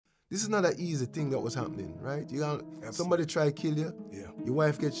This is not an easy thing that was happening, right? You got somebody try to kill you. Yeah. Your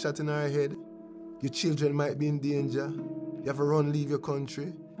wife gets shot in her head. Your children might be in danger. You have to run, leave your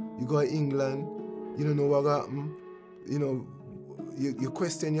country. You go to England. You don't know what happened. You know, you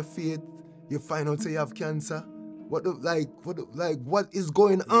question your faith. You find out say you have cancer. What is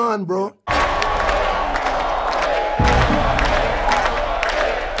going on, bro? Yeah.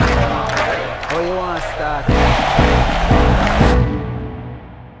 How you want to start?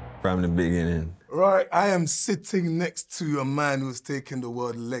 From the beginning. Right, I am sitting next to a man who's taken the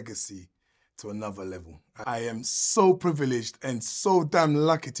word legacy to another level. I am so privileged and so damn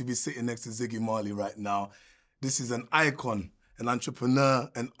lucky to be sitting next to Ziggy Marley right now. This is an icon, an entrepreneur,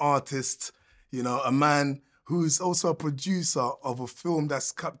 an artist, you know, a man who's also a producer of a film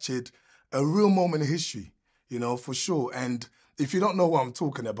that's captured a real moment in history, you know, for sure. And if you don't know what I'm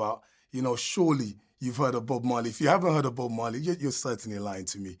talking about, you know, surely you've heard of Bob Marley. If you haven't heard of Bob Marley, you're certainly lying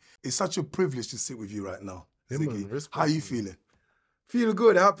to me. It's such a privilege to sit with you right now, Ziggy. Man, how are you feeling? Feel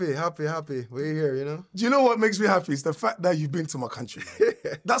good, happy. We're here, you know? Do you know what makes me happy? It's the fact that you've been to my country.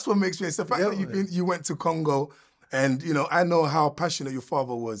 That's what makes me. It's the fact that you went to Congo, and you know I know how passionate your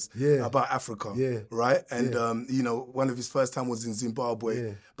father was about Africa, right? And you know, one of his first time was in Zimbabwe.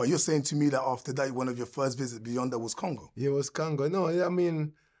 Yeah. But you're saying to me that after that, one of your first visits beyond that was Congo. Yeah, it was Congo. No, I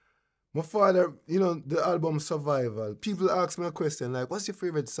mean, my father, you know, the album Survival. People ask me a question like, "What's your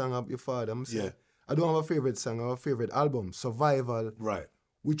favorite song of your father?" I'm saying, I don't have a favorite song. I have a favorite album, Survival. Right.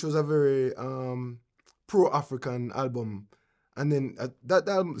 Which was a very pro-African album. And then that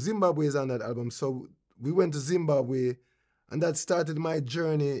album, Zimbabwe is on that album. So we went to Zimbabwe, and that started my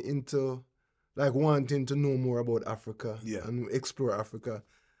journey into like wanting to know more about Africa and explore Africa.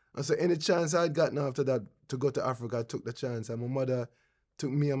 And so any chance I'd gotten after that to go to Africa, I took the chance. And my mother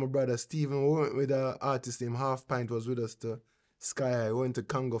took me and my brother Stephen. We went with an artist named Half Pint was with us to Sky High. We went to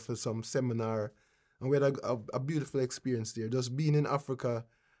Congo for some seminar. And we had a beautiful experience there. Just being in Africa,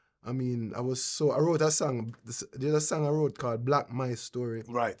 I mean, I wrote a song. There's a song I wrote called Black My Story.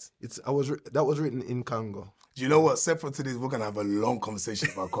 Right. That was written in Congo. Do you know what? Separate to this, we're going to have a long conversation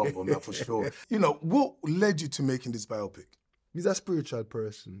about Congo, man, for sure. You know, what led you to making this biopic? He's a spiritual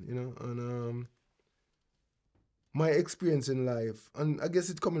person, you know, and my experience in life, and I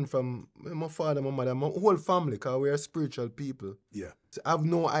guess it's coming from my father, my mother, my whole family, because we are spiritual people. Yeah. I have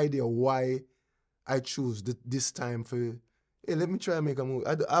no idea why I choose this time for, hey, let me try and make a movie.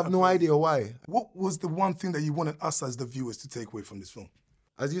 I have no idea why. What was the one thing that you wanted us as the viewers to take away from this film?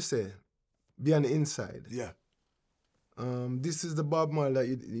 As you say, be on the inside. Yeah. This is the Bob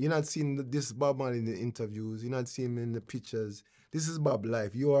Marley that you're not seeing this Bob Marley in the interviews. You're not seeing him in the pictures. This is Bob's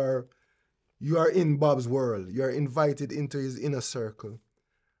life. You are in Bob's world. You are invited into his inner circle.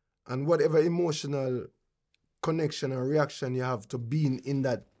 And whatever emotional connection or reaction you have to being in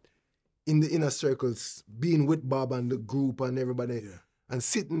the inner circles, being with Bob and the group and everybody, and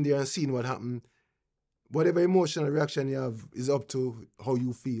sitting there and seeing what happened, whatever emotional reaction you have is up to how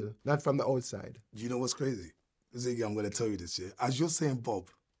you feel, not from the outside. Do you know what's crazy? Ziggy, I'm going to tell you this, As you're saying Bob,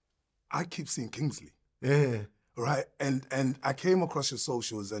 I keep seeing Kingsley. Yeah. Right? And I came across your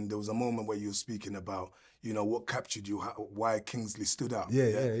socials, and there was a moment where you were speaking about, you know, what captured you, why Kingsley stood out.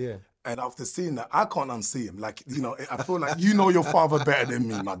 Yeah. And after seeing that, I can't unsee him. Like, you know, I feel like you know your father better than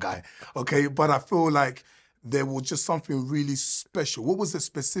me, my guy. Okay? But I feel like there was just something really special. What was it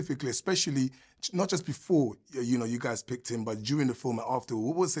specifically, especially not just before, you know, you guys picked him, but during the film and after?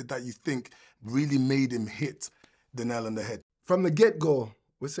 What was it that you think really made him hit the nail on the head? From the get-go,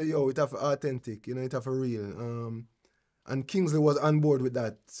 we say, yo, it have authentic, you know, it have real. And Kingsley was on board with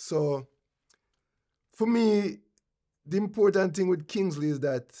that. So, for me, the important thing with Kingsley is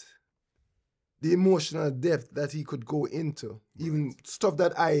that the emotional depth that he could go into, even stuff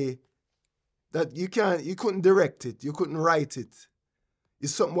that you couldn't direct it, you couldn't write it.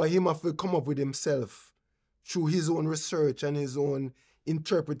 It's something where he must have come up with himself through his own research and his own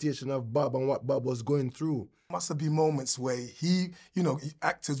interpretation of Bob and what Bob was going through. Must have been moments where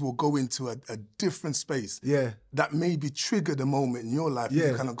actors will go into a different space. Yeah. That maybe triggered a moment in your life.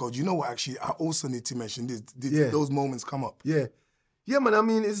 Yeah. You kind of go, you know what, actually, I also need to mention this. Did those moments come up? Yeah. Yeah, man, I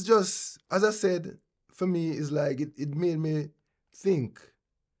mean, it's just, as I said, for me, it's like, it made me think.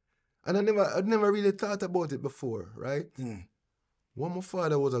 And I'd never really thought about it before, right? What my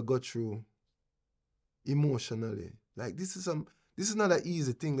father was a go through emotionally. Like, this is not an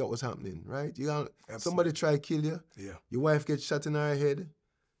easy thing that was happening, right? You got somebody try to kill you. Yeah. Your wife gets shot in her head.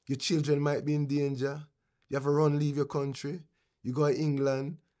 Your children might be in danger. You have to run, leave your country. You go to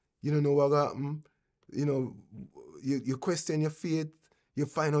England. You don't know what happened. You know, you question your faith. You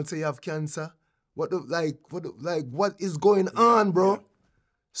find out say you have cancer. What is going on, bro?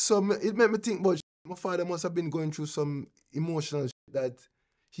 So it made me think about my father must have been going through some emotional that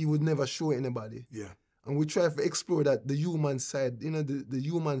he would never show anybody. Yeah. And we try to explore that, the human side, you know, the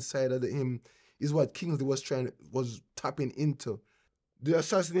human side of him is what Kingsley was tapping into. The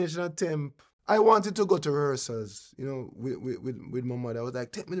assassination attempt, I wanted to go to rehearsals, you know, with my mother. I was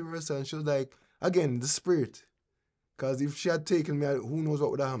like, take me to rehearsal. And she was like, again, the spirit. Because if she had taken me, who knows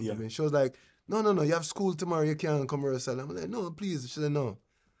what would have happened to me. She was like, no, you have school tomorrow, you can't come rehearsal. I'm like, no, please. She said, no.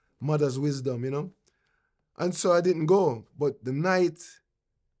 Mother's wisdom, you know. And so I didn't go. But the night,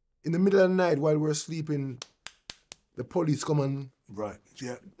 in the middle of the night while we were sleeping, the police come and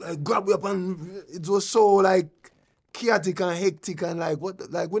like, grab me up, and it was so like chaotic and hectic and like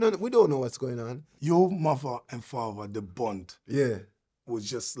what, like we don't know what's going on. Your mother and father, the bond, Yeah, was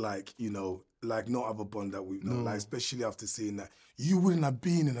just like, you know, like no other bond that we've known. No. Like especially after seeing that, you wouldn't have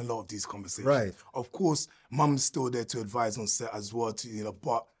been in a lot of these conversations. Right. Of course, mum's still there to advise on set as well, to, you know,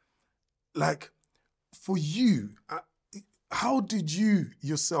 but like for you. How did you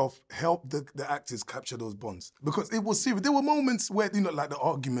yourself help the actors capture those bonds? Because it was serious. There were moments where, you know, like the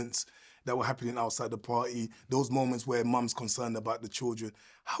arguments that were happening outside the party, those moments where mum's concerned about the children.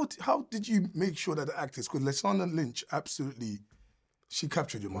 How did you make sure that the actors, because Lashana Lynch, absolutely, she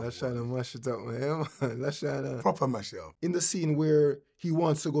captured your mother. let's try to mash it up, man. Let's try to... Proper mash it up. In the scene where he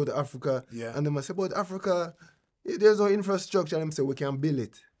wants to go to Africa, Yeah. and then I say, but Africa, there's no infrastructure, and I say, we can build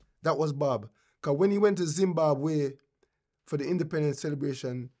it. That was Bob. Because when he went to Zimbabwe, for the independence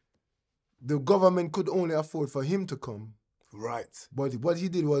celebration, the government could only afford for him to come. Right. But what he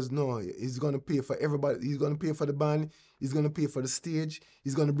did was, no, he's going to pay for everybody. He's going to pay for the band. He's going to pay for the stage.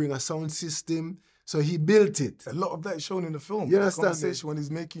 He's going to bring a sound system. So he built it. A lot of that is shown in the film. You understand? The conversation when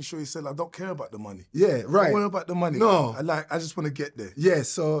he's making sure he said, I don't care about the money. Yeah, right. Don't worry about the money. No. I just want to get there. Yeah,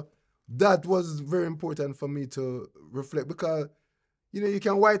 so that was very important for me to reflect because, you know, you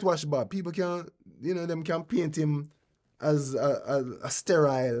can whitewash Bob. People can, you know, them can paint him as a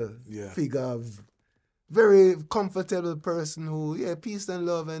sterile figure of very comfortable person who, peace and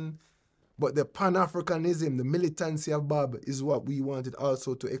love, but the Pan-Africanism, the militancy of Bob is what we wanted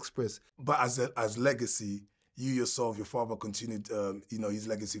also to express. But as legacy, you yourself, your father continued, you know, his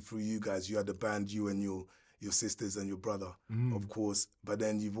legacy through you guys. You had the band, you and your sisters and your brother, of course. But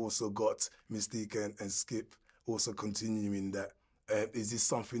then you've also got Mystique and Skip also continuing that. Is this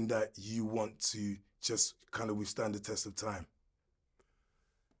something that you want to just kind of withstand the test of time?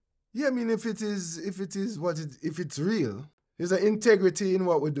 Yeah, I mean, if it's real, there's an integrity in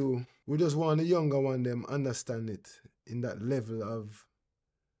what we do. We just want the younger one them understand it in that level of.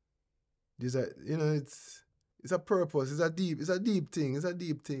 There's a, you know, it's a purpose. It's a deep thing. It's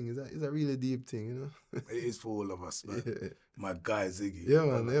a really deep thing, you know. It is for all of us, man. Yeah. My guy Ziggy. Yeah,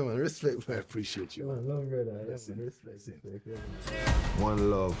 man. Respect, man. I appreciate you. Man, love, brother. Yes, man. Respect.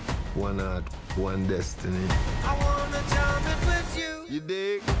 One love, one heart, one destiny. I wanna